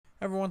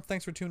Everyone,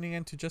 thanks for tuning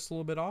in to Just a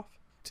Little Bit Off.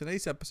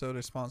 Today's episode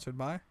is sponsored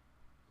by...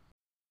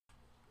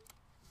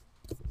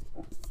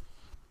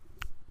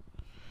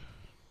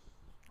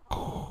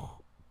 How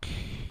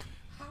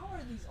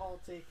are these all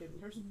taken?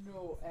 There's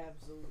no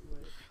absolute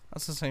way.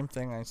 That's the same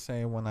thing I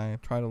say when I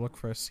try to look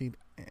for a seat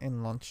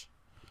in lunch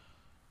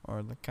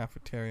or the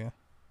cafeteria.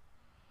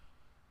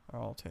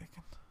 Are all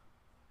taken.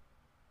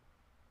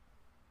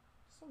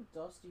 Some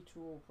dusty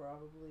tool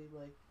probably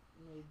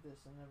made this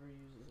and never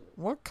uses it.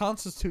 What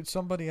constitutes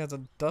somebody as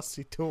a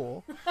dusty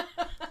tool?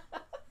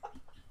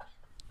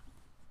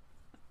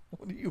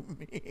 What do you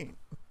mean?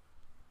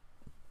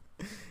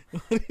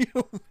 What do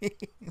you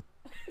mean?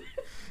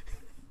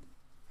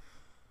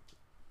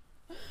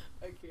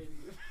 I can't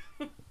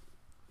even.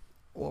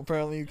 Well,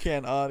 apparently you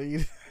can't either.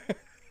 You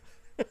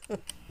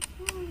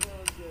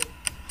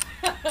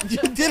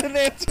didn't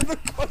answer the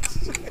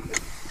question.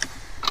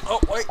 Oh,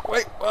 wait.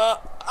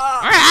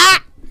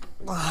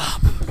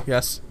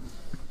 Yes.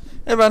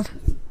 Hey, Ben.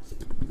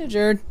 Hey,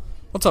 Jared.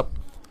 What's up?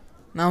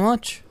 Not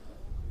much.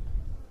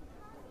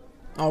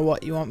 Oh,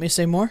 what? You want me to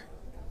say more?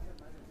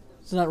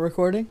 It's not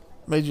recording?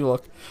 Made you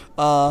look.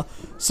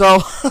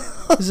 So.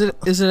 Is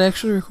it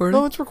actually recording?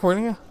 No, it's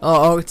recording, yeah.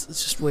 Oh, it's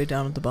just way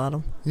down at the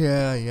bottom.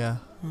 Yeah.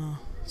 Oh.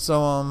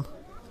 So,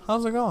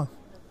 how's it going?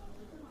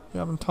 You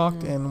haven't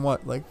talked in,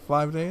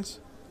 5 days?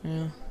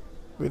 Yeah.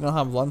 We didn't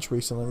have lunch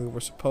recently. We were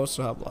supposed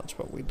to have lunch,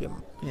 but we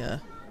didn't. Yeah.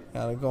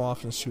 Had to go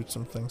off and shoot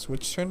some things,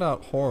 which turned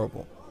out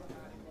horrible.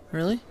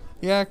 Really?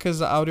 Yeah, because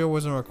the audio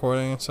wasn't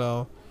recording,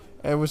 so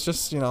it was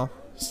just,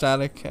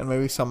 static and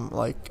maybe some,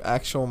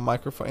 actual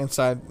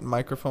inside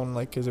microphone,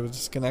 because it was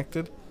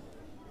disconnected.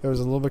 It was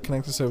a little bit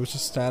connected, so it was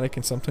just static,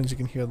 and sometimes you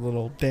can hear the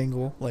little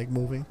dangle,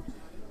 moving.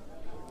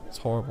 It's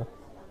horrible.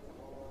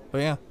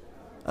 But yeah.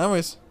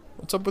 Anyways,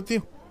 what's up with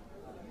you?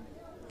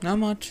 Not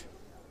much.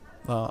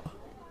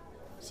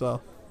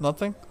 So,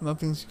 nothing?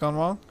 Nothing's gone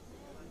wrong?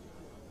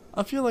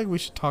 I feel like we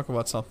should talk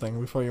about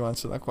something before you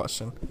answer that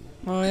question.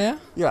 Oh, yeah?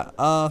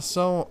 Yeah,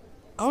 so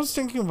I was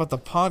thinking about the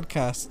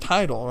podcast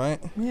title, right?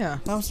 Yeah.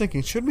 I was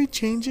thinking, should we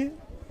change it?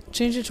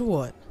 Change it to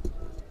what?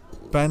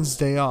 Ben's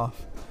Day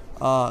Off.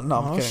 No,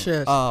 I'm kidding.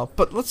 Shit.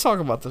 But let's talk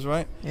about this,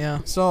 right? Yeah.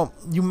 So,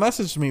 you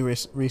messaged me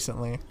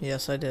recently,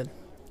 Yes, I did.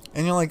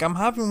 and you're like, I'm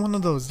having one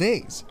of those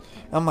days.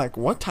 I'm like,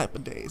 what type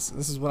of days?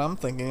 This is what I'm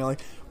thinking. You're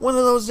like, one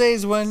of those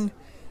days when,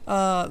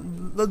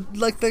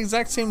 the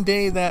exact same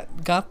day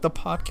that got the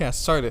podcast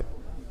started.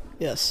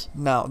 Yes.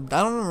 Now,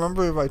 I don't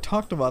remember if I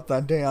talked about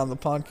that day on the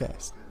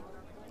podcast.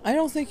 I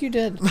don't think you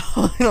did. No,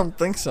 I don't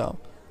think so.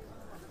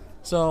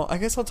 So, I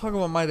guess I'll talk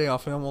about my day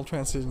off, and then we'll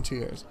transition to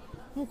yours.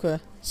 Okay.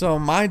 So,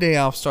 my day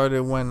off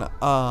started when,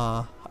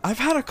 I've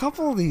had a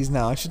couple of these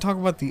now. I should talk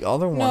about the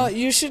other one. No,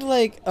 you should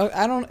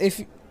I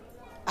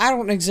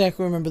don't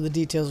exactly remember the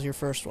details of your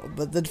first one,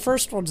 but the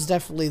first one's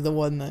definitely the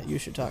one that you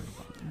should talk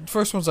about.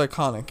 First one's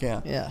iconic,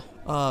 yeah. Yeah.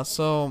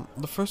 So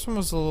the first one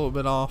was a little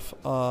bit off,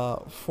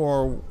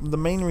 for the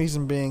main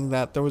reason being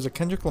that there was a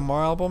Kendrick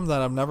Lamar album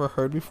that I've never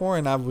heard before,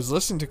 and I was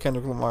listening to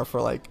Kendrick Lamar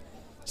for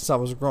since I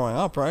was growing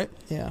up, right?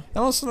 Yeah. And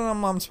all of a sudden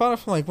I'm on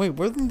Spotify, I'm like, wait,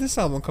 where did this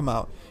album come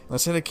out? And I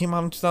said it came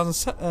out in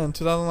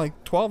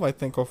 2012, I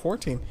think, or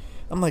 14.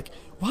 I'm like,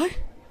 what?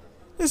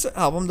 This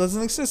album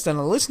doesn't exist. And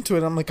I listened to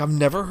it, I'm like, I've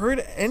never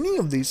heard any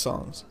of these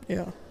songs.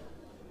 Yeah.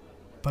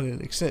 But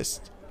it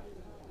exists.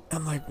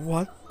 I'm like,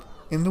 what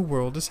in the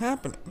world is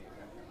happening?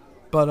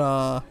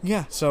 But,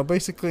 yeah, so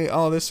basically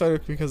all this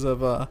started because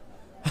of,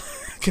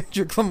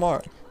 Kendrick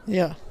Lamar.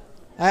 Yeah.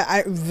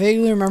 I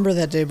vaguely remember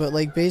that day, but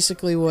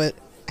basically what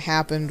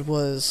happened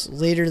was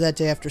later that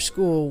day after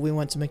school, we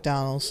went to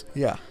McDonald's.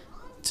 Yeah.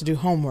 To do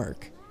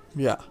homework.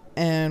 Yeah.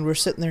 And we're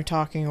sitting there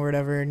talking or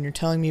whatever, and you're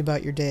telling me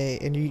about your day,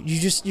 and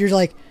you're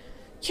like,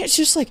 yeah, it's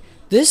just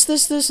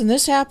this, and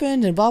this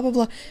happened, and blah, blah,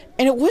 blah.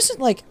 And it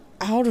wasn't,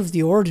 out of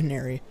the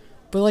ordinary,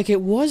 but,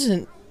 it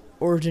wasn't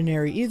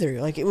ordinary either.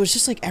 It was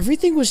just,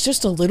 everything was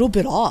just a little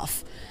bit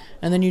off.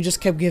 And then you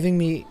just kept giving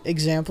me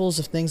examples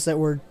of things that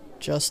were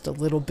just a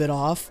little bit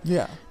off.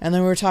 Yeah. And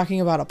then we were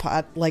talking about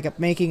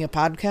making a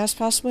podcast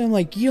possibly. I'm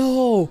like,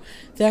 yo,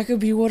 that could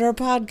be what our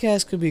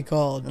podcast could be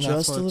called. And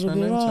just a little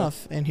bit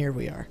off. And here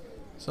we are.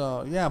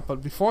 So, yeah,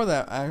 but before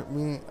that,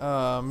 me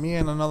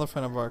and another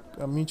friend of ours,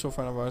 a mutual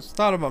friend of ours,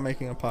 thought about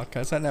making a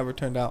podcast. That never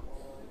turned out.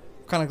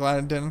 I'm kind of glad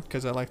it didn't,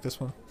 because I like this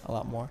one a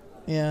lot more.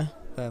 Yeah.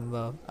 Than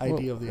the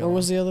idea of the other one. What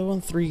was the other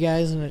one? Three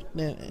guys in a...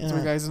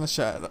 Three guys in a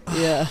shed.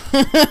 Yeah.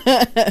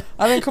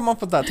 I didn't come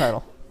up with that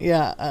title.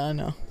 Yeah, I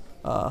know.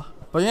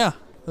 But yeah,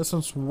 this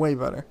one's way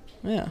better.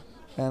 Yeah.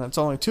 And it's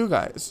only two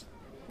guys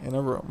in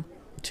a room.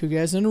 Two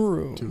guys in a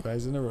room. Two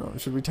guys in a room.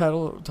 Should we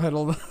title?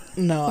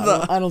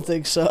 No, I don't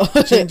think so.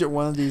 Change it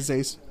one of these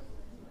days.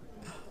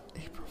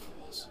 April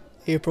Fools.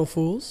 April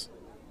Fools?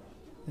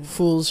 Yeah.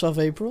 Fools of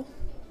April?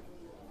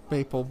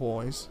 Maple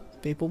Boys.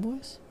 Maple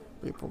Boys?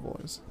 Maple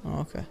Boys. Oh,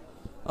 okay.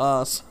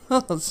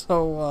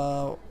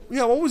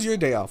 Yeah, what was your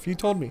day off? You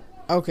told me.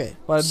 Okay.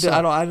 But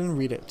I didn't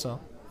read it, so.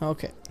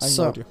 Okay. I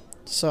ignored you.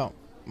 So,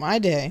 my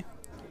day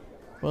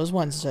was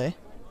Wednesday,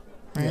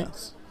 right?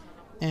 Yes.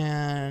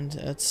 And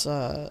it's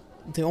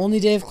the only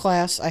day of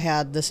class I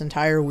had this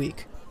entire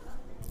week.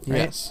 Right?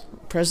 Yes.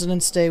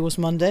 President's Day was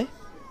Monday,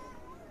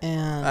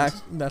 and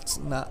That's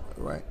not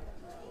right.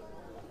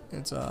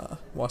 It's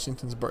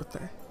Washington's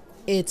birthday.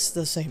 it's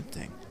the same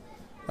thing.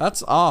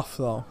 That's off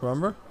though.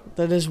 Remember?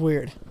 That is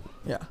weird.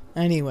 Yeah.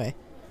 Anyway,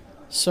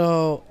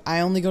 so I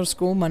only go to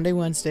school Monday,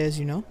 Wednesday, as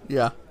you know.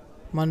 Yeah.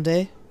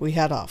 Monday, we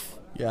had off.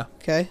 Yeah.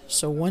 Okay?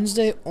 So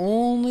Wednesday,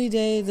 only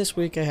day this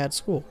week I had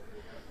school.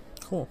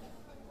 Cool.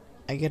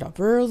 I get up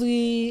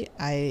early,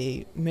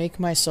 I make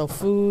myself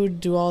food,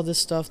 do all this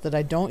stuff that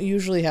I don't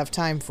usually have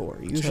time for.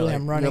 Usually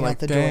I'm running out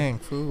the door.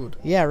 Food.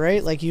 Yeah,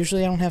 right? Like,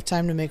 usually I don't have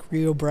time to make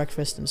real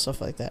breakfast and stuff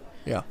like that.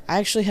 Yeah. I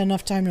actually had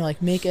enough time to,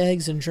 like, make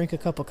eggs and drink a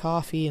cup of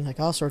coffee and, like,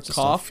 all sorts of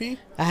stuff. Coffee?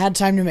 I had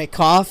time to make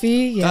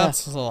coffee. Yeah.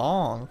 That's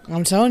long.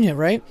 I'm telling you,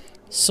 right?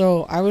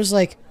 So I was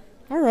like,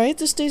 all right,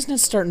 this day's not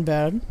starting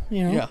bad,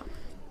 you know? Yeah.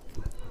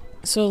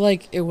 So,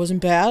 like, it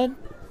wasn't bad,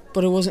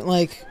 but it wasn't,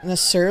 like,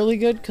 necessarily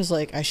good because,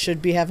 like, I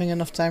should be having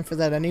enough time for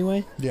that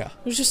anyway. Yeah.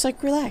 It was just,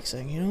 like,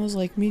 relaxing, you know? It was,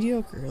 like,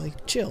 mediocre,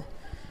 like, chill.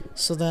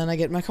 So then I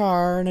get in my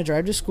car and I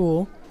drive to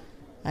school.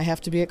 I have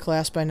to be at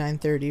class by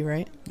 9:30,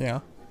 right? Yeah.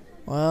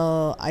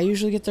 Well, I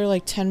usually get there,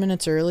 like, 10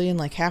 minutes early, and,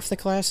 like, half the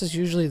class is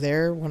usually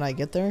there when I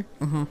get there.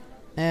 Mm-hmm.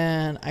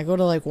 And I go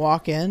to, like,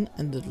 walk in,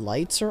 and the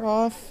lights are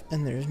off,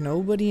 and there's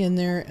nobody in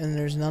there, and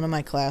there's none of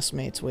my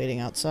classmates waiting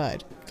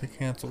outside. They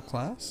canceled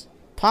class?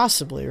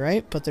 Possibly,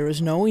 right? But there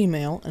was no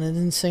email, and it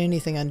didn't say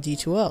anything on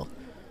D2L.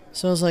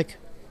 So I was like,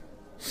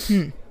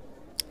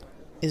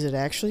 is it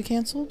actually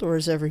canceled, or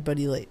is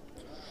everybody late?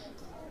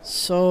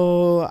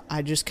 So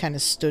I just kind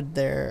of stood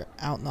there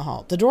out in the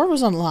hall. The door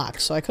was unlocked,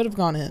 so I could have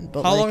gone in.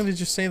 But How like, long did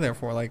you stay there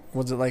for? Like,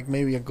 was it like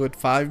maybe a good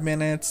 5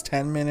 minutes,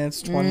 10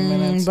 minutes, 20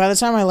 minutes? By the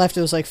time I left,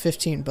 it was like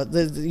 15. But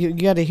you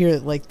got to hear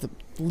like the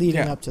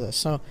leading Yeah. up to this.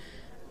 So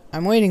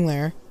I'm waiting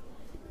there,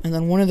 and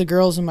then one of the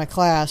girls in my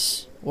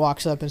class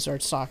walks up and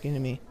starts talking to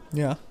me.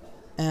 Yeah.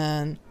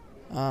 And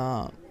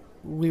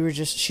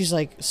she's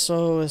like,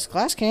 so is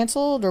class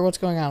canceled or what's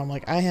going on? I'm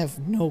like, I have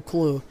no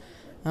clue.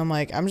 I'm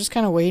like, I'm just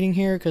kind of waiting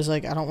here because,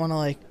 like, I don't want to,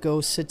 like,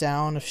 go sit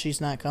down if she's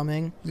not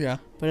coming. Yeah.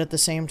 But at the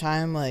same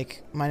time,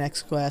 like, my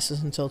next class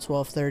is until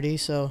 12:30,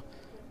 so,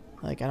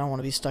 like, I don't want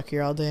to be stuck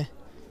here all day.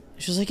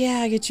 She was like,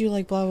 yeah, I get you,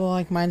 like, blah, blah, blah,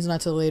 like, mine's not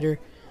till later.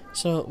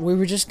 So we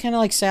were just kind of,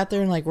 like, sat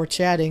there and, like, we're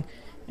chatting.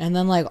 And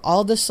then, like,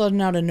 all of a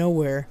sudden out of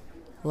nowhere,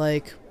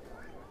 like,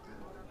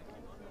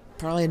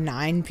 probably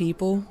 9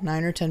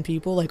 or 10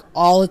 people, like,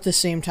 all at the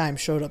same time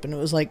showed up. And it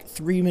was, like,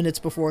 3 minutes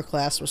before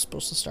class was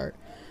supposed to start.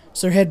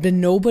 So there had been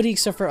nobody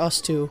except for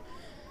us two.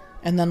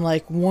 And then,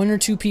 like, 1 or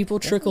 2 people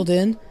trickled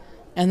in.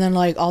 And then,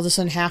 like, all of a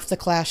sudden half the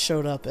class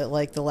showed up at,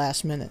 like, the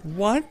last minute.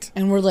 What?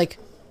 And we're like,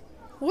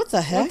 what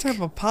the heck? What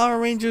type of Power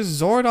Rangers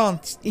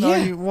Zordon?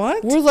 Yeah.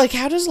 What? We're like,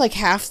 how does, like,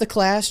 half the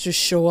class just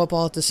show up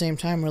all at the same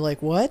time? We're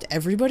like, what?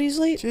 Everybody's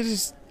late? You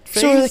just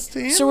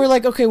So we're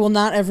like, okay, well,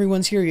 not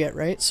everyone's here yet,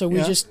 right? So we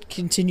Yeah. just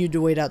continued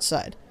to wait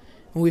outside.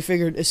 And we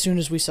figured as soon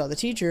as we saw the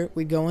teacher,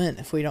 we'd go in.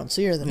 If we don't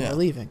see her, then Yeah. we're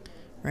leaving,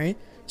 right?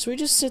 So we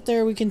just sit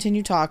there, we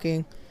continue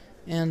talking,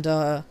 and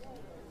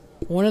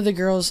one of the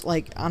girls,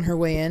 like, on her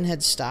way in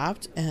had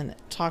stopped and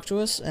talked to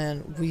us,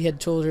 and we had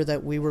told her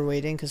that we were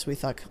waiting because we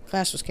thought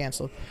class was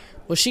canceled.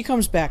 Well, she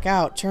comes back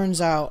out.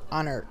 Turns out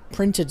on our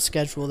printed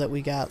schedule that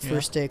we got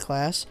first day of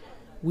class,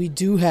 we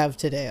do have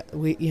today.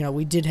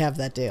 We did have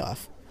that day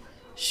off.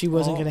 She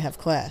wasn't going to have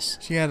class.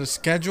 She had a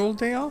scheduled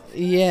day off?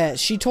 Yeah,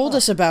 she told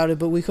us about it,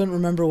 but we couldn't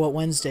remember what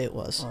Wednesday it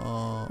was,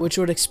 which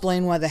would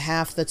explain why the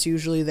half that's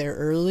usually there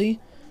early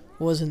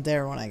wasn't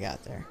there when I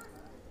got there.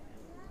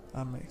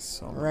 That makes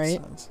so much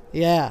Right? sense.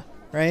 Yeah,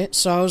 right?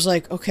 So I was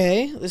like,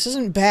 okay, this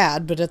isn't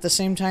bad, but at the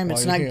same time,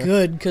 it's While not you're here.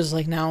 good because,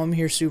 like, now I'm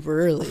here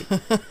super early.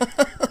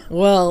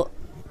 Well,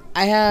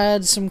 I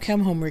had some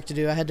chem homework to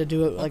do. I had to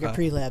do it like a Okay.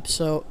 pre-lab.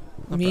 So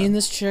Not me bad. and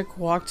this chick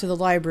walked to the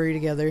library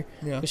together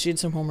Yeah. because she had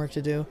some homework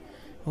to do.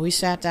 And we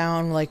sat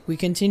down, like, we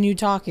continued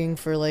talking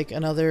for, like,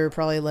 another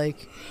probably,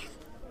 like,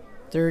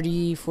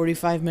 30,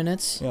 45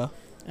 minutes. Yeah.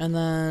 And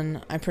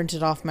then I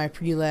printed off my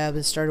pre-lab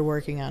and started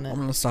working on it. I'm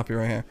gonna stop you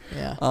right here.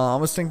 Yeah. I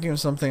was thinking of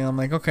something. I'm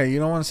like, okay, you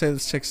don't want to say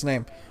this chick's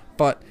name,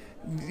 but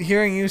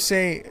hearing you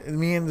say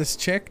me and this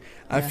chick,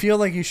 I Yeah. feel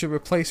like you should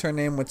replace her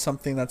name with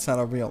something that's not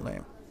a real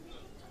name,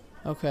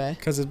 Okay.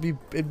 because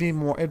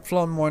it'd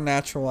flow more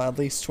natural, at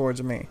least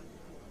towards me.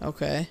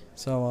 Okay.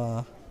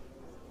 So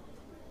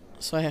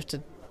So I have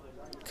to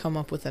come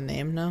up with a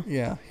name now?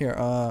 yeah, here,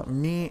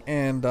 me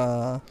and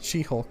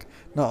She-Hulk.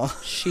 No,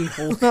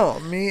 She-Hulk. no,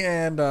 me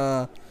and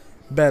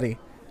Betty.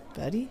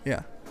 Betty?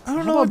 Yeah, I don't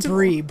How know about what to-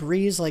 Bree?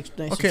 Bree's like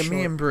nice Okay, and me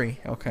short. and Bree.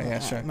 Okay, yeah,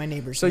 sure. My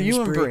neighbor's So name you is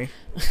and Bree.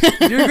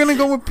 Bree. You're gonna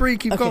go with Bree.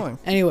 Keep Okay. going.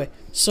 Anyway,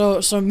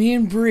 so me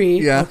and Bree.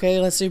 Yeah. Okay,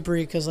 let's say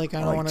Bree because like I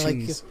don't like want to like.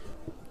 cheese.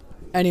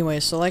 Anyway,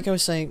 so like I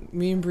was saying,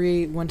 me and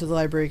Bree went to the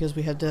library because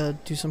we had to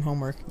do some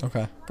homework,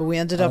 Okay. but we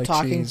ended I up like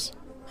talking. cheese.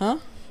 Huh?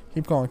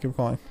 Keep going. Keep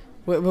going.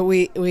 But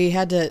we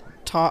had to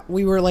talk.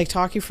 We were like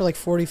talking for like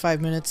 45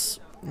 minutes.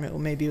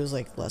 Maybe it was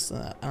like less than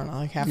that. I don't know,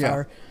 like half Yeah.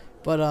 hour.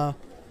 But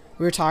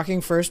we were talking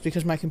first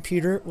because my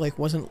computer like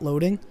wasn't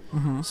loading.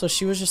 Mm-hmm. So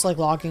she was just like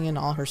logging in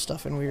all her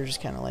stuff, and we were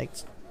just kind of like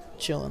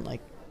chilling,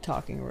 like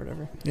talking or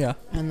whatever. Yeah.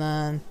 And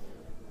then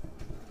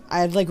I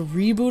had like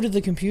rebooted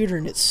the computer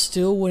and it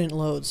still wouldn't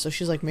load. So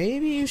she's like,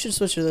 maybe you should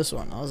switch to this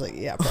one. I was like,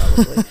 yeah,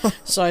 probably.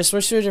 So I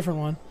switched to a different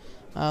one,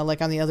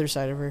 like on the other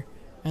side of her.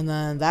 And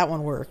then that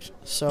one worked.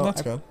 So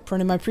That's I good.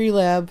 printed my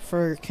pre-lab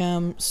for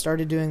chem,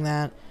 started doing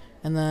that.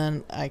 And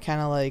then I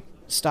kind of like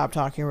stopped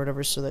talking or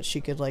whatever so that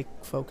she could like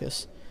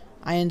focus.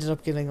 I ended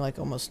up getting like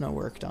almost no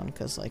work done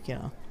because like, you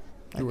know.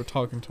 You were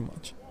talking too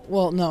much.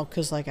 Well, no,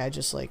 because like I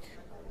just like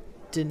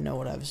didn't know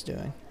what I was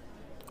doing.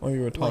 Or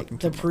you were talking Like too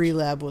the much.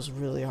 pre-lab was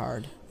really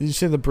hard. Did you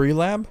say the Bree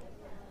lab?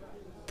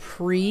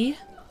 Pre-lab.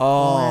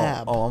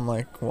 Oh, I'm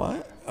like,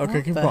 what? Okay,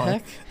 What keep the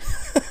going.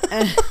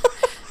 heck?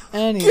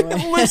 Anyway.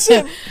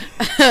 Listen.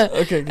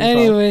 Okay, keep going.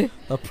 Anyway,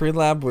 The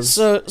pre-lab was...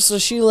 so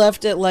she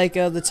left at like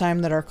the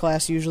time that our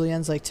class usually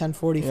ends, like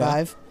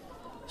 10:45.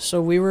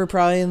 So we were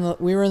probably in the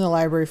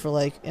library for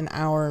like an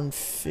hour and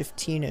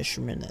 15ish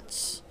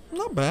minutes.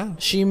 Not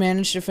bad. She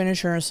managed to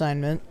finish her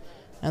assignment,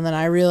 and then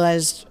I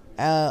realized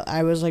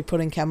I was like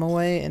putting chem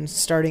away and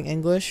starting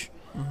English,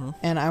 Mm-hmm.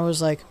 and I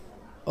was like,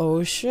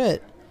 oh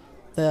shit,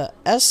 the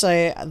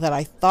essay that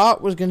I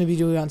thought was going to be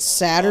due on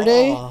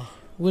Saturday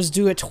was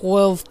due at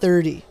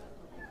 12:30.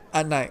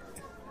 At night.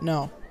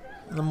 No,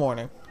 In the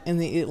morning. in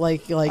the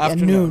like at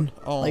Afternoon. noon,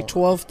 Oh. like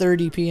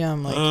 12:30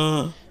 p.m.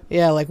 Like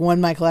yeah, like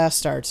when my class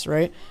starts,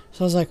 right?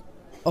 So I was like,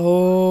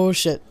 oh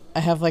shit, I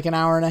have like an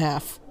hour and a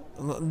half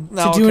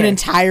Now, to do an okay.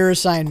 entire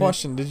assignment.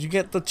 Question: did you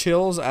get the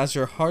chills as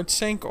your heart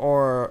sank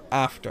or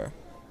after?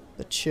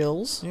 The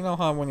chills? You know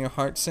how when your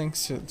heart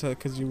sinks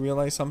because you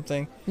realize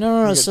something?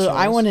 No. You get So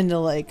I chills? went into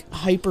like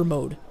hyper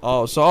mode.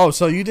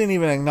 So you didn't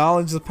even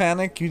acknowledge the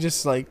panic. You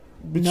just like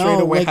betrayed No,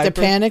 away like hyper?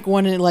 the panic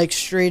went in like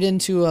straight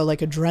into like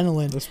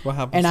adrenaline, That's what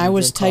happens. and when I you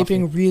was drink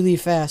typing coffee. really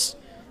fast.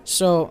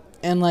 So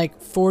in like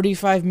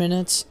 45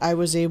 minutes, I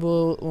was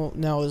able. Well,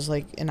 no, it was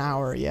like an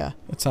hour. Yeah.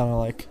 It sounded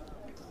like.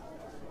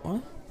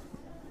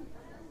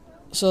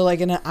 So like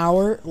in an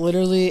hour,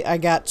 literally, I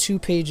got 2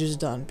 pages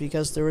done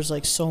because there was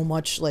like so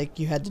much like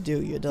you had to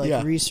do. You had to like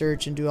Yeah.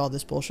 research and do all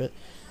this bullshit.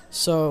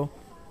 So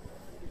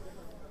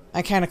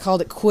I kind of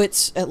called it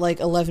quits at like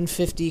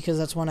 11:50 because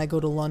that's when I go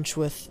to lunch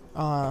with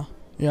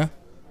Yeah.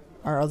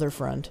 our other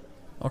friend.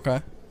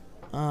 Okay.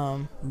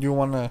 Um, Do you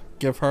want to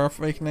give her a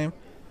fake name?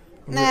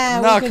 nah,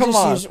 No, we could come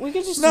just on. we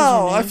could just use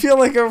No, her I name. feel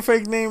like our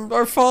fake names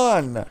are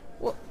fun.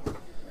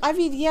 I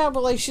mean, yeah,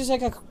 but like she's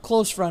like a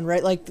close friend,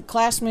 right? Like the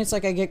classmates,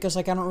 like I get because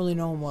like I don't really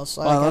know them well,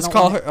 so like, Fine, I let's don't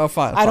call wanna- her. Oh,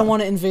 fine. I don't fine.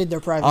 want to invade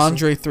their privacy.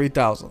 Andre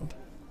 3000.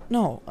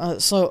 No,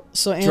 so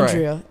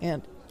Andrea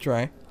and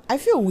Dre. I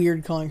feel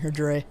weird calling her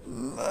Dre.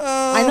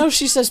 Uh, I know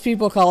she says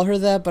people call her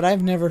that, but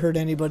I've never heard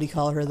anybody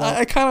call her that.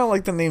 I kind of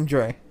like the name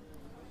Dre.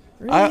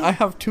 Really? I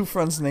have 2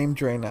 friends named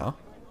Dre now.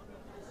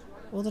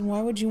 Well, then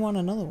why would you want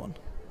another one?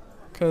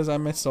 Because I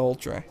miss the old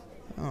Dre.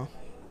 Oh.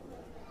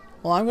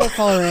 Well, I'm gonna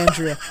call her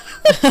Andrea.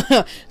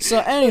 So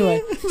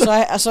anyway,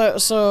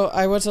 so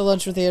I went to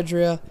lunch with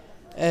Andrea,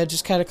 and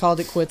just kind of called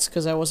it quits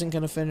because I wasn't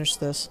gonna finish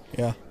this.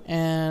 Yeah.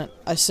 And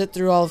I sit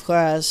through all of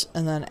class,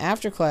 and then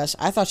after class,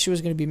 I thought she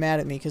was gonna be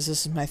mad at me because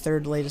this is my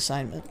 3rd late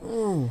assignment.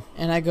 Ooh.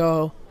 And I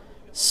go,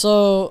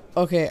 so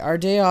okay, our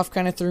day off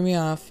kind of threw me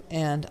off,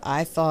 and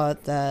I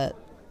thought that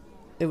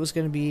we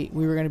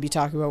were gonna be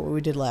talking about what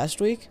we did last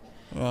week.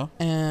 Yeah.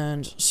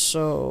 And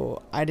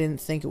so I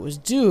didn't think it was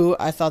due.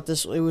 I thought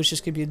it was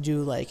just going to be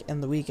due like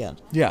in the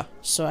weekend. Yeah.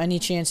 So any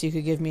chance you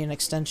could give me an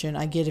extension,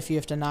 I get if you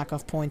have to knock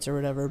off points or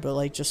whatever, but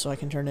like just so I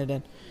can turn it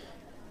in.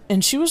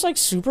 And she was like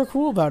super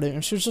cool about it.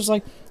 And she was just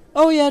like,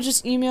 oh yeah,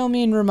 just email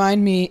me and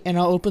remind me and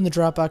I'll open the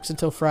Dropbox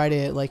until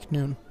Friday at like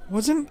noon.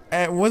 Wasn't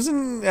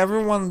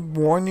everyone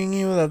warning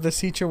you that this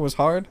teacher was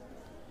hard?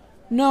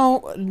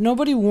 No,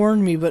 nobody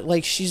warned me, but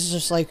like she's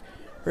just like,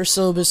 her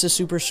syllabus is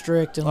super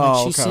strict and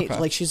like okay.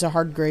 like she's a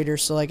hard grader,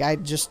 so like I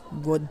just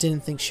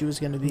didn't think she was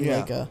going to be Yeah.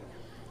 like a,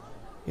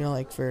 you know,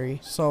 like very.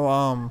 So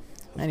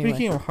Anyway.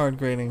 speaking of hard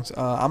gradings,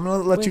 I'm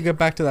gonna let you Wait. get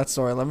back to that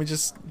story. Let me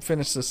just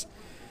finish this.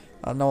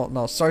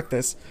 Start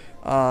this.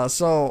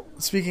 So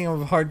speaking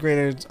of hard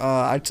graders,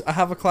 I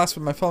have a class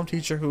with my film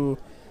teacher who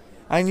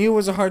I knew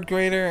was a hard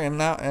grader, and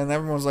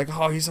everyone was like,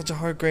 oh, he's such a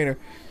hard grader,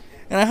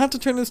 and I had to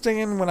turn this thing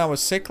in when I was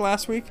sick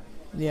last week.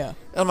 Yeah.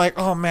 And I'm like,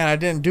 oh man, I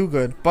didn't do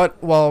good.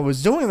 But while I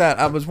was doing that,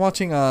 I was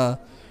watching a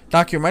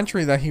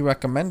documentary that he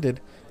recommended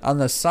on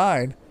the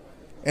side.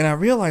 And I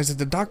realized that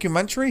the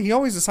documentary, he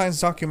always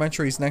assigns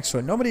documentaries next to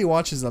it. Nobody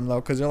watches them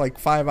though, because they're like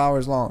 5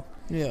 hours long.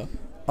 Yeah.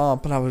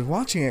 But I was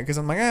watching it because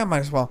I'm like, I might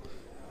as well.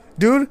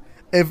 Dude,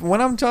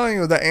 when I'm telling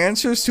you the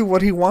answers to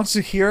what he wants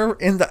to hear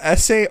in the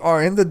essay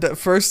are in the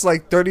first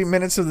like 30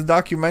 minutes of the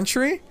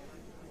documentary,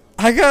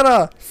 I got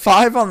a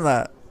 5 on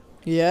that.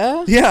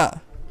 Yeah? Yeah.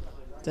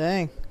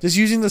 Dang. Just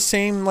using the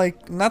same,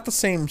 like, not the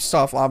same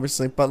stuff,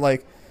 obviously, but,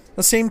 like,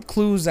 the same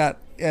clues that,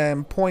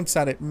 points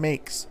that it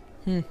makes.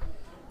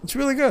 It's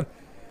really good.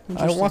 I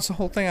Interesting. watched the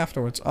whole thing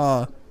afterwards.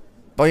 But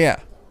yeah.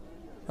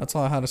 That's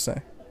all I had to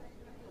say.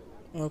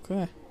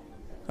 Okay.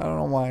 I don't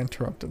know why I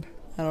interrupted.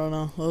 I don't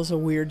know. That was a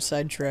weird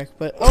sidetrack,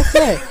 but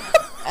okay.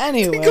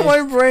 Anyway,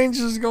 My brain's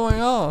just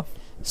going off.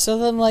 so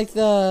then like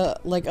the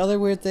other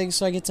weird things.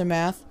 So I get to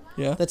math.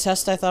 Yeah. The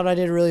test I thought I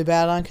did really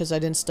bad on because I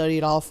didn't study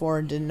it all for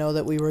and didn't know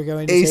that we were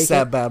going to Ace take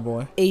that it. bad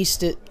boy.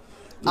 Aced it.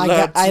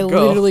 Let's I go.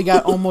 literally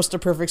got almost a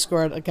perfect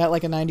score. I got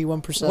like a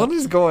 91%. What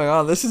is going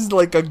on? This is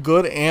like a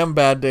good and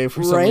bad day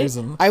for some Right?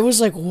 reason. I was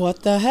like,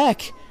 what the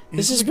heck?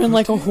 This Is has it been good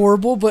like a day?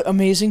 horrible but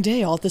amazing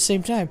day all at the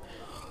same time.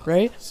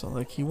 Right? So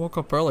like he woke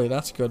up early,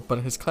 that's good, but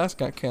his class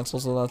got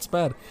canceled, so that's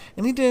bad.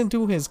 And he didn't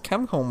do his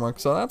chem homework,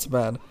 so that's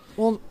bad.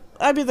 Well,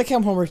 I mean, the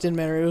chem homework didn't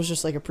matter. It was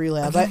just like a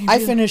pre-lab. And then he I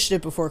did- finished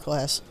it before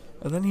class.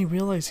 And then he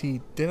realized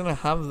he didn't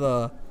have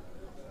the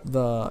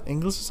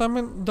English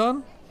assignment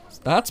done.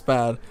 That's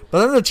bad. But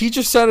then the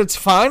teacher said it's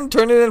fine,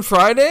 turn it in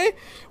Friday?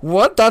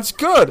 What? That's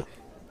good.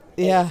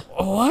 Yeah.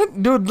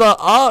 What? Dude,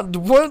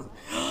 what?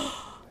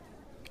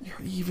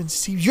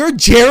 You're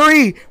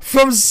Jerry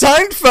from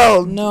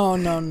Seinfeld. No.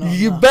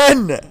 You no.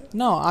 Ben.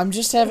 No, I'm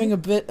just having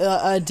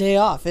a day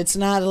off. It's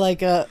not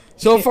like a...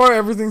 So far,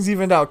 everything's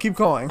evened out. Keep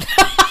going.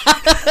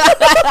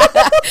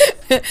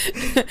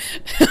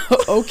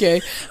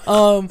 Okay.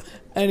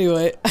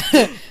 Anyway.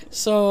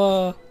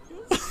 So,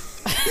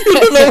 I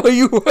don't know where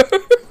you were.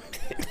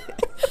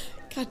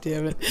 God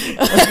damn it.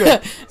 Okay.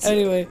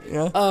 Anyway.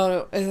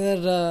 Yeah. And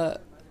then,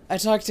 I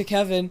talked to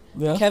Kevin.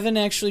 Yeah. Kevin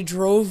actually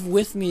drove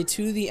with me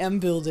to the M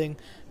building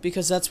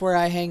because that's where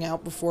I hang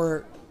out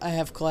before I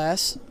have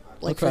class,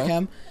 like for Okay.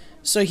 chem.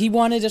 So he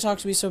wanted to talk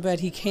to me so bad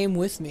he came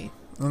with me.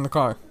 In the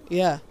car.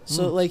 Yeah.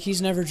 So like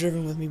he's never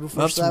driven with me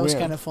before, That's so that was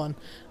weird. kind of fun.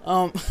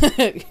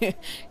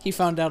 He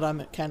found out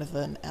I'm kind of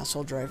an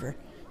asshole driver.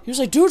 He was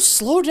like, "Dude,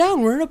 slow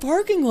down. We're in a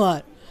parking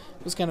lot."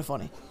 It was kind of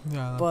funny.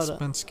 Yeah, But, that's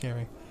been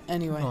scary.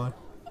 Anyway. Go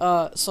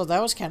on. So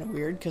that was kind of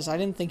weird because I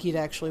didn't think he'd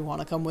actually want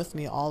to come with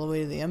me all the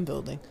way to the M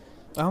building.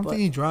 I don't but-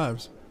 think he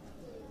drives.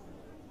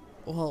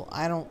 Well,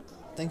 I don't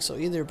think so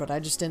either, but I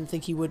just didn't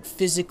think he would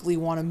physically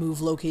want to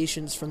move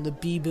locations from the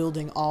B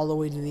building all the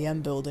way to the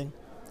M building.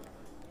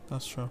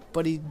 That's true.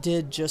 But he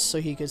did just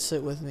so he could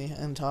sit with me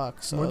and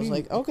talk. So What I do was you-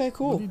 like, okay, What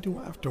cool. do you do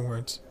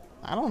afterwards?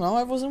 I don't know.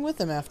 I wasn't with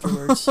him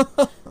afterwards.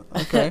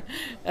 Okay.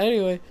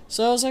 Anyway,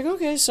 so I was like,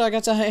 okay. So I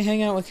got to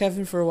hang out with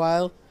Kevin for a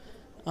while.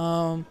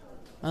 And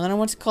then I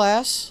went to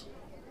class.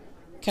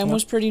 Chem Yep.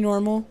 was pretty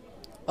normal.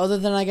 Other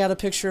than I got a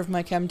picture of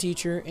my chem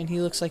teacher, and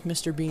he looks like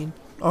Mr. Bean.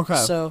 Okay.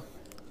 So,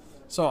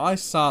 So, I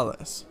saw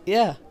this.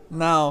 yeah.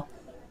 Now,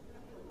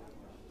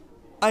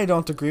 I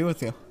don't agree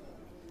with you.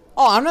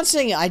 Oh, I'm not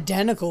saying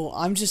identical.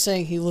 I'm just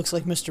saying he looks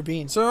like Mr.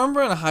 Bean. So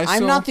remember in high school?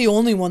 I'm not the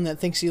only one that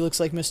thinks he looks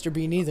like Mr.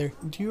 Bean either.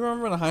 Do you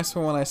remember in high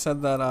school when I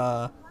said that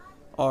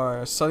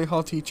our study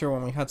hall teacher,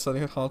 when we had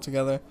study hall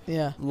together,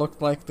 Yeah.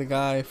 looked like the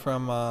guy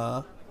from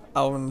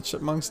Alvin and the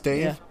Chipmunks,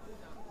 Dave? Yeah.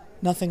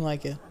 Nothing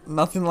like it.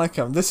 Nothing like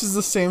him. This is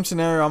the same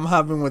scenario I'm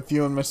having with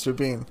you and Mr.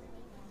 Bean.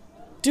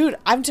 Dude,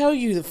 I'm telling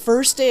you, the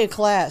first day of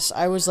class,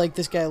 I was like,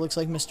 this guy looks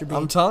like Mr. Bean.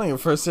 I'm telling you,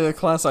 first day of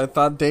class, I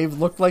thought Dave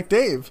looked like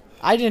Dave.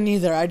 I didn't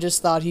either. I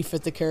just thought he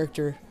fit the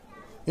character.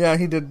 Yeah,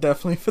 he did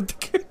definitely fit the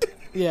character.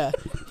 Yeah,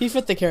 he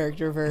fit the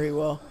character very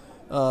well.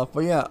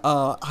 But yeah,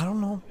 I don't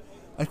know.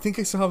 I think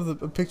I still have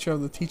a picture of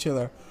the teacher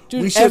there.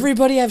 Dude, We should-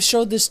 everybody I've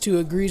showed this to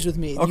agrees with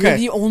me. Okay. You're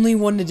the only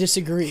one to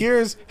disagree.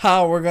 Here's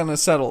how we're gonna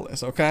settle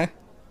this, okay?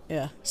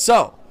 Yeah.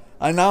 So,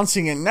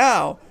 announcing it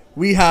now,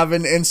 we have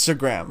an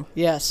Instagram.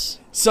 Yes.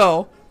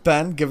 So,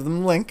 Ben, give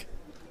them the link.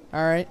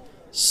 All right.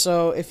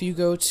 So if you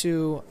go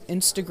to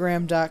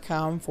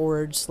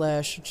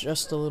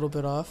Instagram.com/just a little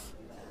bit off.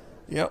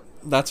 Yep,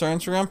 that's our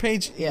Instagram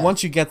page. Yeah.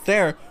 Once you get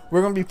there,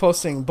 we're gonna be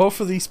posting both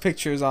of these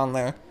pictures on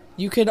there.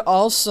 You could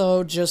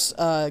also just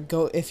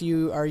go, if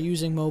you are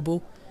using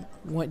mobile,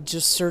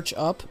 just search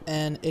up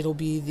and it'll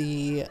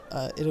be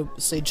it'll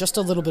say just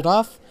a little bit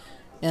off,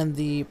 and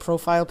the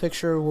profile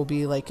picture will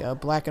be like a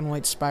black and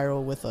white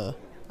spiral with a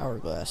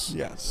hourglass.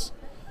 Yes.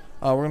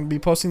 We're gonna be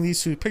posting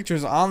these two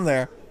pictures on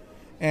there,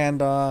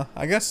 and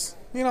I guess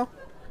you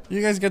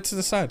guys get to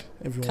decide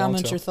if you want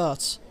Comment to. your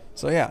thoughts.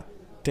 So yeah,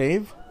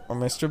 Dave or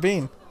Mr.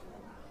 Bean.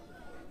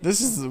 This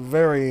is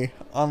very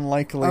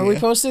unlikely. Are we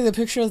posting the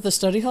picture of the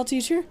study hall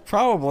teacher?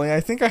 Probably.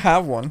 I think I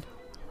have one.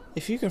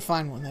 If you can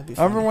find one, that'd be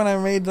fun. Remember when I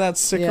made that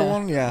sticker Yeah,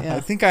 one? Yeah, yeah. I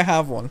think I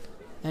have one.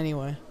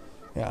 Anyway,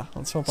 Yeah,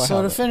 let's hope I so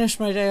to have it. finish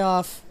my day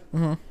off,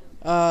 Mm-hmm.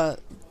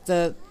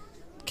 the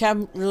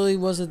cab really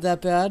wasn't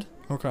that bad.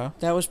 Okay.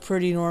 That was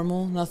pretty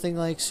normal. Nothing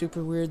like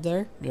super weird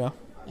there. Yeah.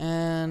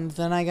 And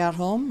then I got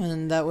home,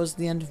 and that was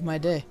the end of my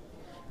day.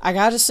 I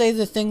gotta say,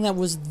 the thing that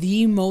was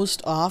the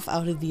most off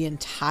out of the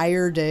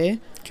entire day,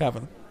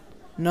 Kevin.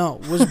 no,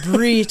 was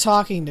Bree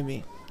talking to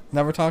me.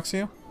 Never talks to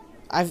you?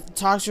 I've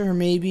talked to her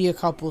maybe a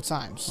couple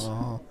times,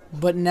 Oh.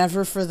 but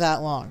never for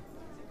that long.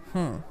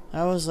 Hmm.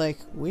 I was like,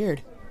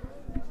 weird.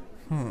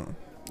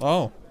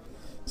 Oh.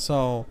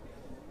 So,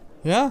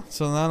 yeah.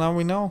 So now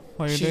we know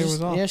why your She day just,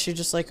 was off. yeah, she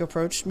just like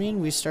approached me,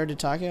 and we started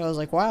talking. I was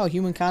like, wow,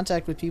 human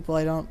contact with people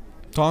I don't,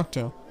 Talk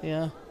to.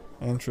 yeah,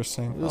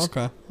 Interesting. It was-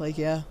 Okay. like,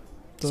 yeah,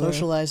 So there-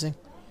 socializing.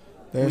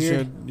 There's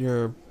weird.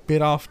 your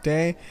bit off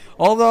day.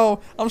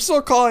 Although, I'm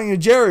still calling you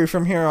Jerry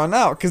from here on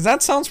out, because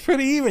that sounds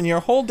pretty even.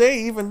 Your whole day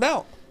evened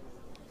out.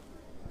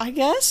 I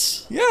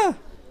guess. Yeah.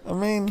 I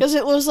mean... Because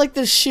it was like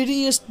the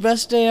shittiest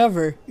best day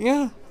ever.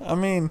 Yeah. I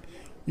mean,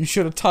 you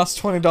should have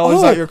tossed $20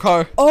 out your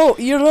car. Oh,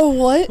 you know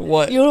what?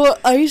 What? You know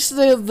what?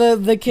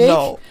 the cake?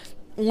 No.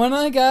 When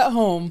I got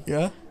home...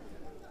 Yeah?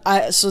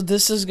 So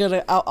this is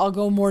gonna... I'll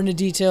go more into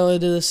detail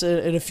into this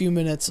in a few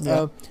minutes.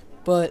 Yeah.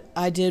 But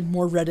I did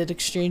more Reddit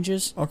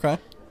exchanges. Okay.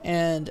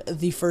 And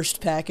the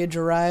first package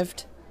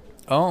arrived.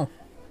 Oh.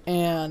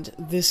 And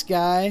this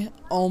guy,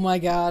 oh my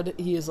god,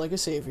 he is like a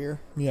savior.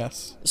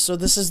 Yes. So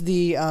this is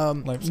the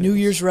New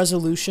Year's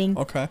resolution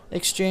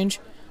exchange.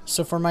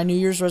 So for my New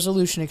Year's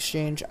resolution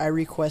exchange, I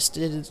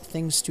requested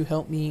things to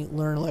help me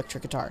learn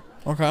electric guitar.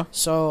 Okay.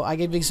 So I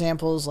gave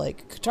examples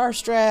like guitar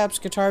straps,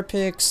 guitar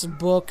picks,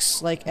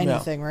 books, like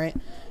anything, right?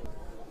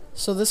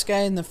 So this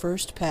guy in the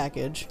first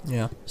package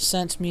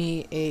sent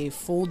me a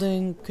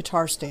folding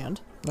guitar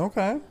stand.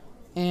 Okay.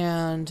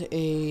 And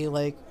a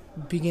like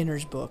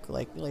beginner's book,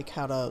 like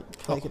how to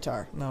play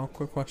guitar. Now,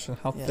 quick question: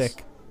 how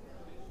thick?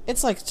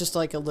 It's like just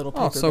like a little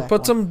paperback. Oh, so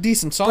put some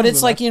decent songs. But it's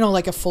in like there.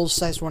 like a full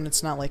size one.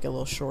 It's not like a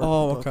little short.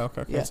 Oh, book.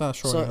 okay. Yeah. It's not a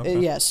short. So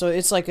okay. so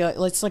it's like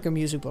a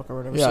music book or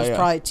whatever. So it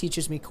probably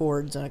teaches me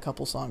chords and a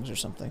couple songs or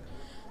something.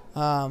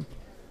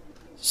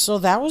 So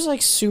that was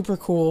like super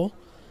cool,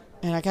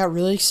 and I got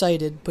really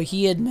excited. But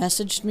he had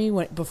messaged me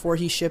before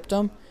he shipped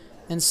them,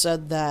 and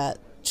said that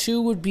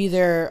 2 would be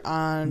there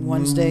on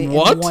Wednesday and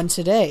 1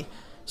 today.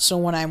 So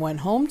when I went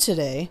home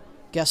today,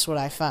 guess what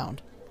I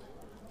found?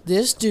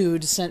 This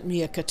dude sent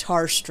me a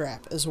guitar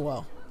strap as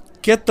well.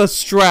 Get the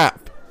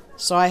strap.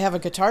 So I have a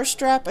guitar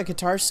strap, a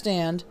guitar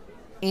stand,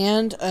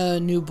 and a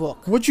new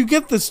book. What'd you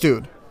get this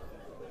dude?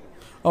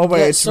 Oh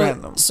wait, it's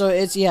random. So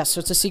it's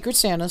a Secret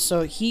Santa.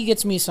 So he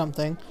gets me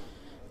something,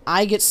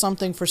 I get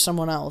something for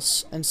someone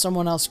else, and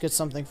someone else gets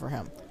something for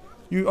him.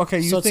 So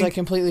it's like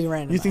completely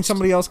random. You think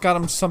somebody else got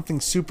him something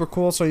super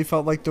cool, so you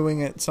felt like doing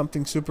it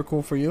something super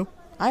cool for you?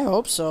 I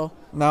hope so.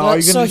 Now, are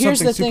you gonna do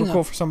something super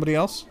cool for somebody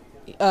else?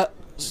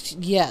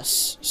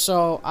 Yes.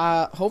 So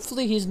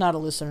hopefully he's not a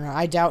listener.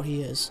 I doubt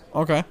he is.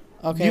 Okay.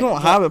 Okay. You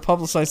don't have it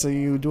publicized that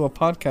you do a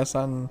podcast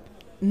on.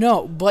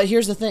 No, but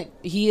here's the thing.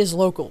 He is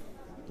local.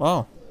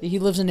 Oh. He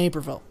lives in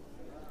Naperville.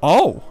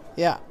 Oh.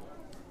 Yeah.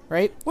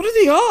 Right? What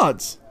are the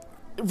odds?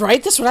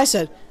 Right? That's what I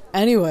said.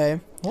 Anyway.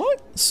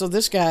 What? So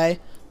this guy,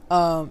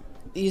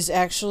 he's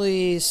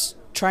actually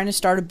trying to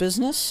start a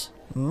business.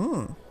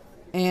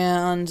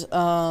 And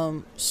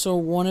so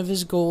one of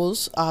his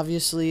goals,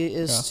 obviously,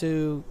 is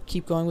to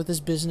keep going with his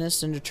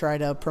business and to try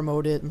to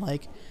promote it and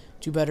like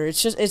do better.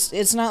 It's just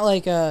it's not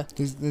like a.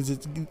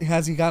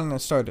 Has he gotten it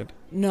started?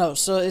 No,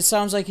 so it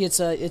sounds like it's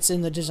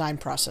in the design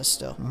process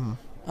still.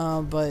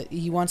 But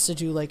he wants to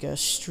do like a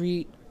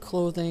street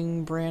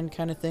clothing brand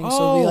kind of thing. So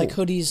it'll be like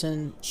hoodies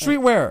and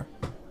streetwear.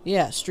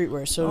 Yeah,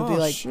 streetwear. So it'll be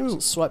like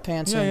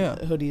sweatpants and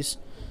hoodies.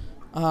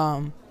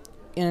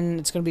 And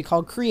it's gonna be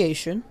called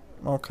Creation.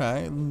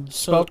 Okay.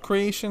 Spelled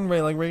Creation,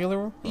 right? Like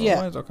regular?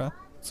 Yeah. Okay.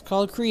 It's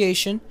called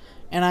Creation.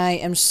 And I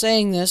am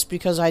saying this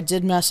because I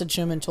did message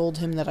him and told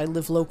him that I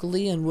live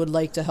locally and would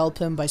like to help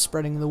him by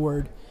spreading the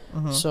word.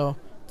 So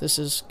this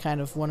is kind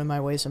of one of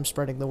my ways I'm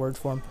spreading the word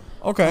for him.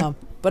 Okay.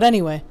 But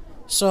anyway,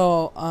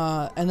 so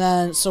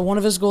one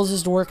of his goals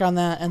is to work on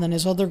that, and then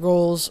his other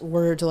goals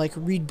were to like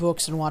read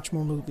books and watch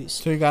more movies.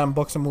 So you got him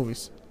books and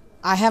movies?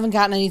 I haven't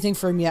gotten anything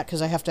for him yet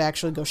because I have to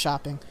actually go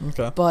shopping.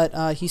 Okay.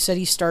 But he said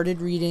he started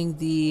reading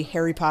the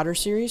Harry Potter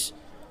series.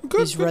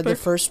 He's read the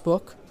first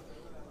book.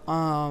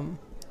 And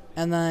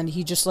then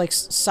he just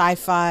likes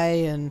sci-fi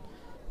and,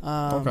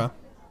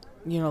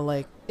 you know,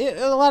 like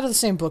a lot of the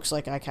same books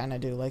like I kind of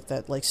do, like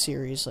that, like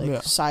series, like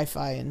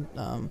sci-fi and,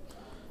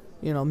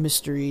 you know,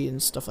 mystery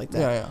and stuff like that.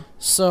 Yeah.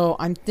 So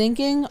I'm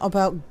thinking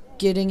about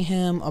getting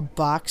him a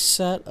box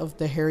set of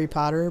the Harry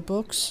Potter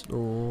books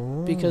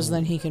because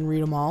then he can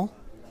read them all.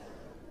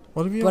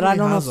 What if he already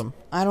has them?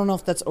 I don't know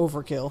if that's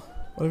overkill.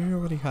 What if he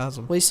already has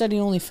them? Well, he said he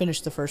only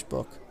finished the first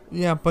book.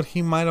 Yeah, but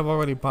he might have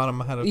already bought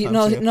them ahead of time.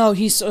 No.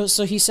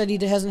 So he said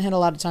he hasn't had a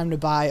lot of time to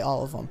buy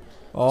all of them.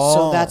 Oh.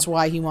 So that's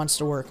why he wants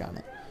to work on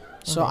it.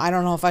 So I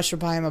don't know if I should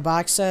buy him a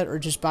box set or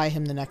just buy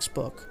him the next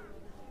book.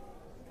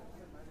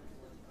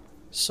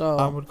 So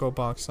I would go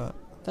box set.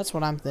 That's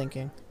what I'm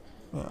thinking.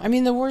 Yeah. I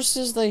mean, the worst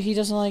is that he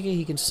doesn't like it.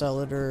 He can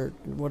sell it or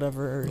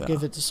whatever, or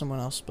give it to someone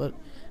else. But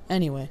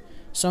anyway.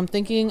 So I'm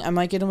thinking I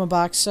might get him a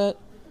box set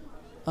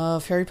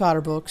of Harry Potter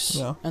books,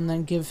 and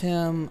then give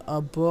him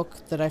a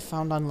book that I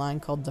found online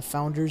called The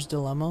Founder's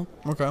Dilemma.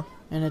 Okay.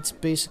 And it's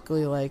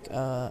basically like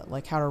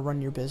how to run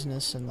your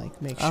business and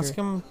like make sure. Ask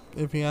him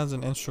if he has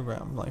an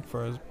Instagram like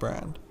for his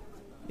brand.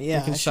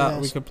 Yeah,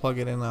 we could plug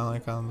it in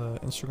like on the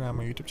Instagram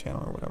or YouTube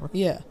channel or whatever.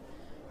 Yeah,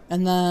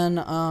 and then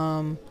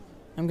I'm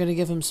gonna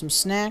give him some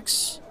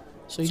snacks.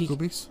 So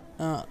Scoobies?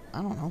 I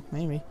don't know,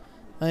 maybe.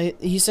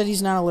 He said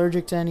he's not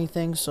allergic to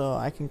anything, so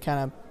I can kind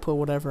of put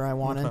whatever I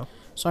want in.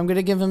 So I'm going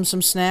to give him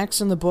some snacks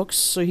and the books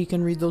so he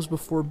can read those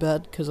before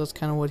bed, because that's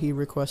kind of what he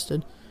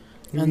requested.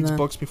 He reads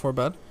books before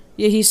bed?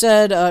 Yeah, he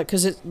said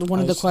because one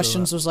I of the used to do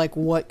questions that. was like,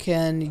 what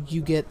can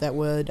you get that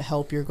would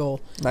help your goal?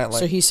 Not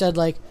So like he said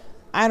like,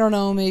 I don't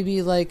know,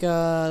 maybe like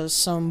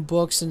some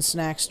books and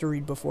snacks to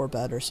read before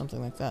bed or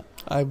something like that.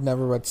 I've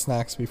never read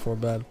snacks before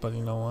bed, but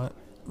you know what?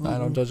 I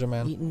don't judge a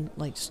man. Eating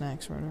like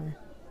snacks or whatever,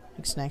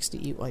 like snacks to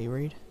eat while you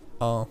read.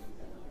 Oh,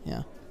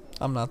 Yeah.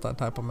 I'm not that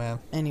type of man.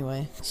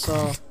 Anyway,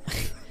 so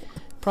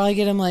probably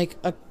get him like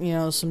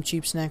some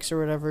cheap snacks or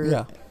whatever.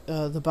 Yeah.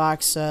 The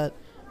box set,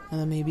 and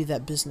then maybe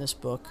that business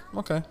book.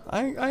 Okay.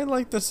 I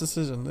like this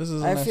decision. This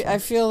is a nice I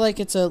feel like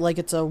it's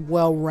a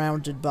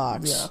well-rounded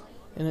box. Yeah.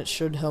 And it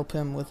should help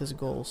him with his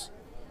goals.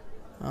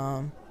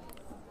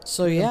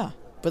 So yeah,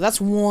 but that's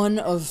one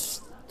of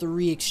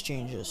 3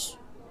 exchanges.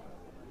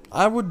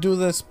 I would do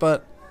this,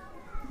 but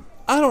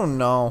I don't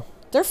know.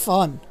 They're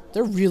fun.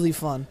 They're really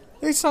fun.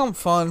 They sound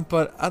fun,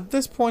 but at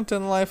this point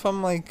in life,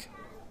 I'm like,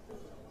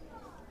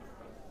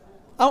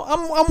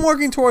 I'm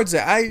working towards it.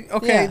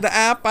 Yeah. The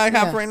app I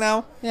have Yeah. right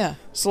now, Yeah.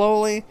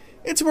 slowly,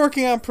 it's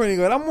working out pretty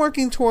good. I'm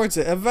working towards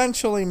it.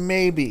 Eventually,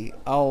 maybe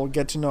I'll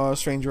get to know a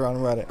stranger on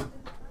Reddit.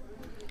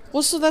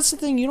 Well, so that's the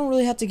thing. You don't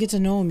really have to get to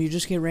know him. You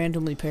just get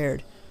randomly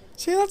paired.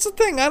 See, that's the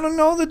thing. I don't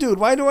know the dude.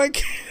 Why do I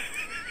care?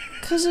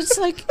 Cause it's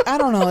like I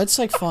don't know. It's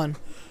like fun.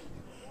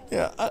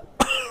 Yeah.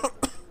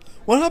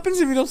 What happens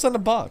if you don't send a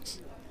box?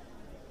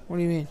 What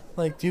do you mean?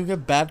 Like, do you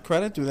get bad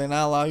credit? Do they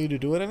not allow you to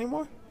do it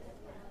anymore?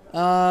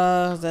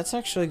 That's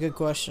actually a good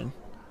question.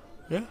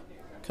 Yeah.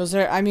 Cause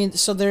there's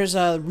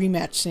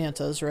rematch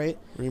Santas, right?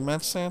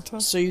 Rematch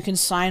Santa? So you can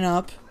sign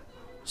up,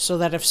 so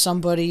that if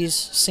somebody's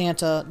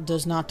Santa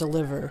does not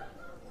deliver,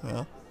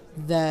 Yeah.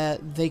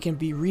 that they can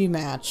be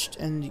rematched,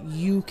 and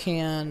you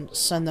can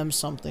send them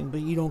something,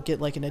 but you don't get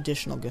like an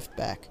additional gift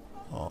back,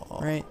 Oh.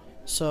 right?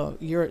 So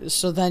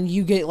then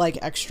you get like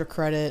extra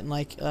credit, and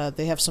like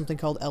they have something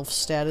called elf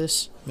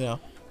status. Yeah.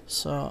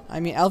 So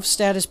elf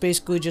status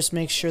basically just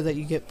makes sure that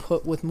you get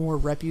put with more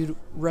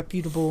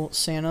reputable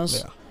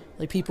Santas, Yeah.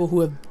 like people who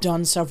have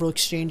done several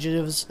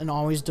exchanges and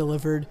always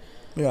delivered.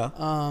 Yeah.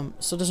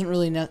 So it doesn't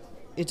really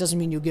it doesn't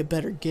mean you'll get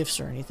better gifts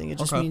or anything. It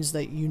just Okay. means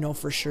that you know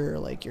for sure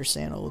like your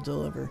Santa will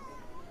deliver.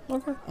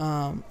 Okay.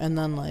 And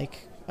then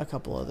like a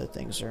couple other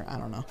things, or I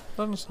don't know.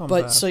 Doesn't sound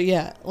But bad. so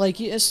yeah, like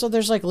so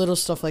there's like little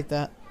stuff like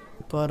that.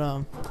 But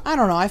I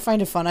don't know. I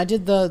find it fun. I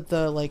did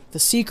the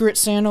secret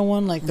Santa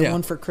one, like the Yeah.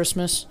 one for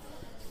Christmas.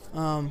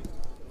 And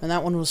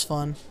that one was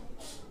fun.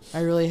 I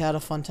really had a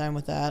fun time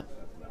with that.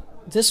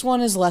 This one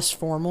is less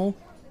formal,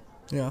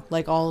 Yeah.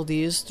 like all of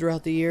these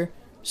throughout the year.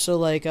 So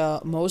like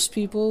most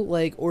people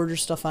like order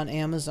stuff on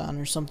Amazon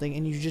or something,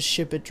 and you just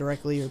ship it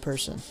directly to your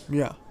person.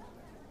 Yeah.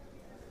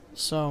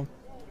 So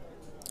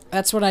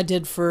that's what I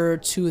did for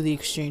 2 of the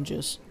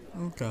exchanges.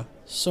 Okay.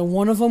 So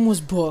one of them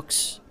was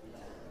books.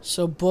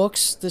 So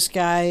books, this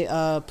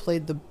guy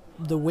played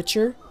the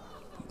Witcher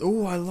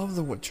Oh, I love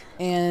The Witcher.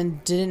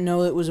 and didn't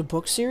know it was a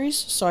book series.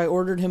 So I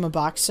ordered him a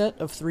box set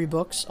of 3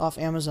 books off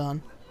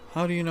Amazon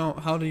How do you know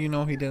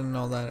he didn't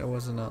know that it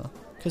wasn't a...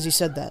 because he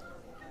said that.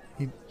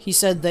 He- He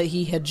said that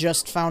he had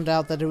just found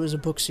out that it was a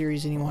book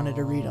series and he wanted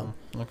to read them.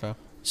 Okay.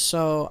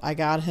 So I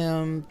got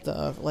him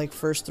the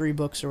first 3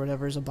 books or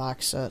whatever as a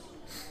box set,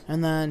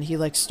 and then he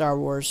likes Star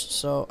Wars,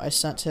 so I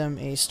sent him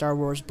a Star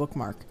Wars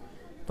bookmark.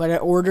 But I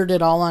ordered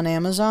it all on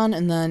Amazon,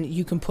 and then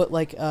you can put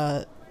like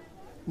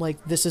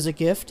this is a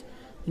gift,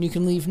 and you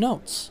can leave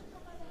notes.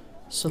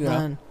 So Yeah.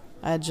 then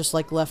I had just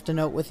like left a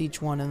note with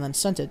each one and then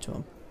sent it to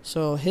him.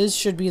 So his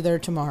should be there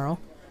tomorrow,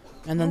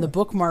 and then the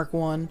bookmark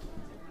one,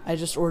 I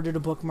just ordered a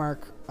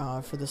bookmark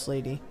for this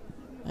lady.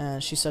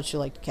 She said she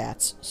liked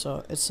cats,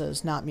 so it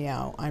says "Not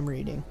meow, I'm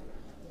reading,"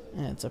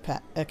 and it's a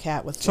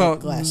cat with So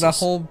glasses. the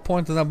whole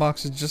point of that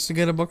box is just to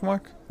get a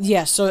bookmark?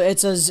 Yeah, so it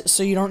says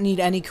so you don't need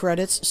any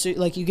credits. So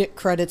like you get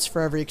credits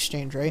for every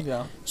exchange, right?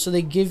 Yeah. So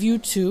they give you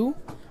 2,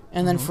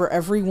 and then for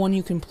every one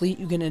you complete,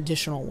 you get an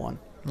additional one.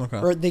 Okay.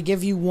 Or they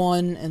give you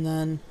 1, and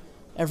then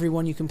every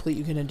one you complete,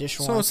 you get an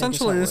additional So one. I think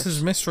essentially, how it this is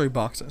works. mystery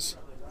boxes.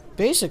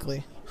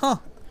 basically. Huh.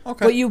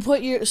 Okay. But you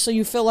put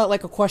you fill out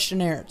like a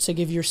questionnaire to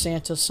give your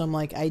Santa some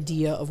like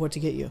idea of what to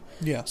get you.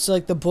 Yeah. So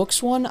like the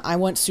books one, I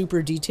went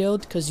super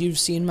detailed because you've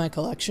seen my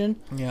collection,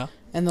 Yeah.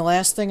 and the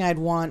last thing I'd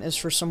want is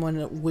for someone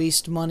to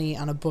waste money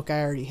on a book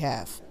I already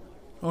have,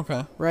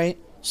 Okay. right?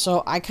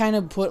 So I kind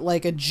of put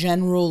like a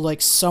general like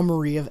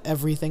summary of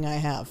everything I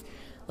have.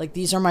 Like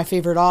these are my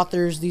favorite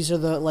authors. These are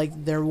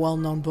they're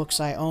well-known books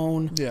I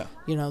own. Yeah.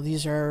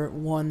 These are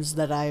ones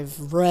that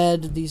I've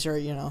read. These are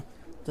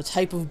the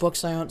type of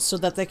books I own, so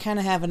that they kind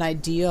of have an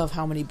idea of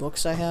how many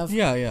books I have.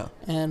 Yeah, yeah.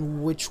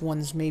 And which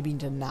ones maybe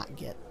to not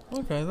get.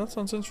 Okay, that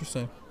sounds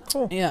interesting.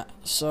 Cool. Yeah,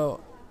 so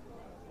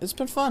it's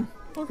been fun.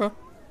 Okay.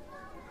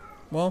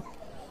 Well,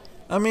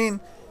 I mean,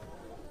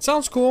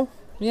 sounds cool.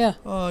 Yeah.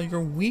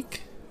 Your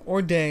week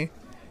or day,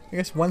 I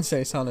guess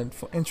Wednesday sounded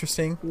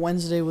interesting.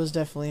 Wednesday was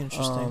definitely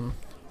interesting.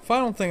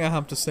 Final thing I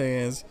have to say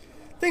is,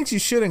 things you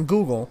shouldn't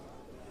Google.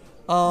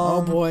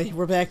 Oh boy,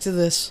 we're back to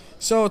this.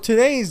 So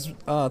today's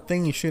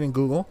thing you shouldn't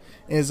Google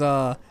is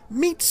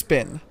meat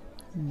spin.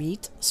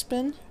 Meat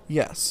spin?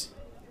 Yes,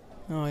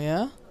 Oh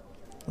yeah?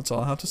 that's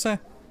all I have to say.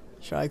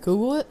 Should I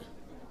Google it?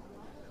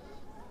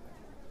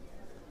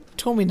 You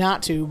told me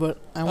not to, but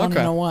I want to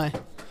Okay. know why.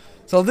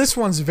 So this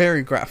one's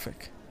very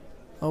graphic.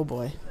 Oh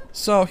boy.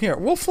 So here,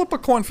 we'll flip a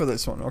coin for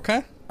this one,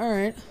 okay? All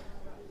right.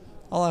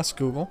 I'll ask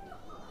Google.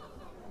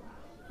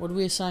 What are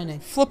we assigning?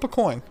 Flip a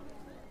coin.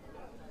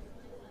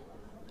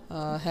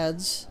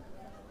 Heads.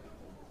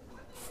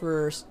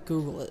 First,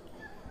 Google it.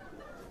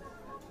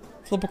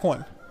 Flip a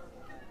coin.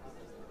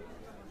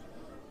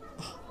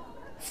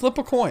 Flip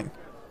a coin.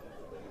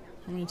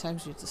 How many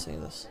times do you have to say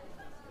this?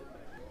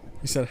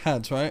 You said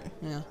heads, right?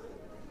 Yeah.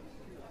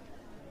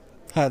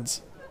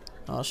 Heads.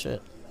 Oh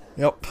shit.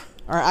 Yep.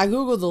 All right, I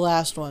Googled the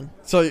last one.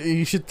 So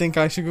you should think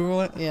I should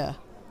Google it? Yeah.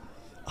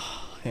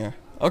 Here.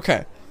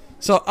 Okay.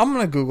 So I'm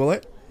going to Google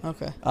it.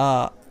 Okay.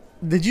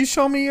 Did you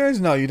show me yours?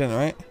 No, you didn't,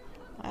 right?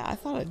 I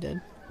thought I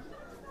did.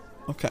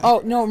 Okay.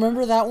 Oh no!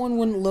 Remember that one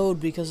wouldn't load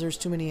because there's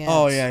too many ads.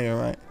 Oh, yeah, you're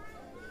right.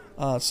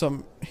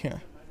 So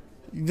here.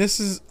 This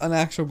is an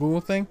actual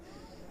Google thing.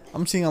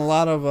 I'm seeing a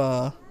lot of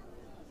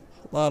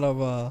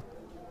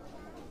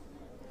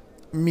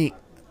meat.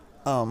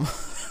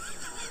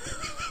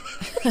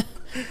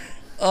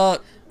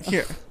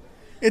 Here.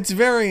 It's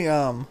very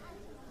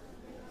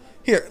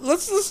here,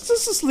 let's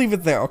just leave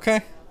it there,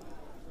 okay?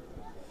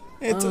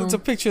 It's a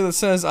picture that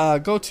says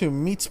go to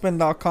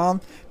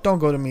meatspin.com. Don't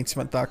go to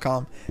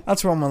meatspin.com.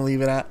 That's where I'm gonna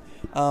leave it at.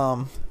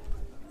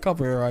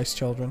 Cover your eyes,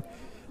 children.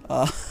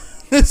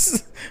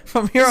 This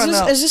from here on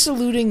out. Is this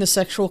alluding to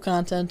sexual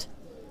content?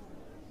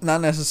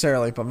 Not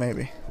necessarily, but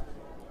maybe.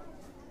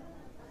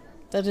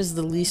 That is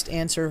the least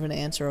answer of an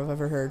answer I've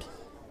ever heard.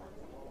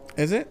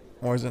 Is it?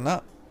 Or is it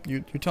not?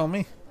 You tell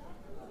me.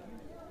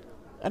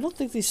 I don't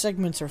think these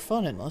segments are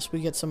fun unless we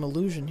get some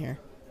illusion here.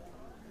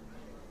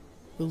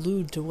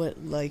 Allude to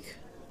what, like...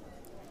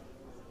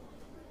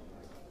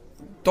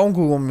 Don't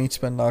Google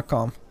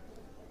meatspin.com.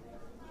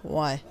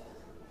 Why?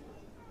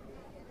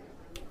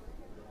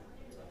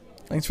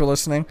 Thanks for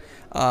listening.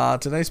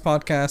 Today's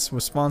podcast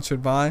was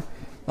sponsored by...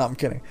 No, I'm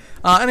kidding.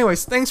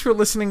 Anyways, thanks for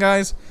listening,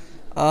 guys.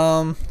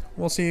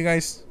 We'll see you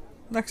guys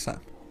next time.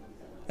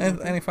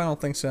 Any final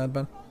things to add,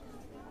 Ben?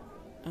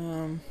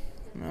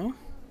 No?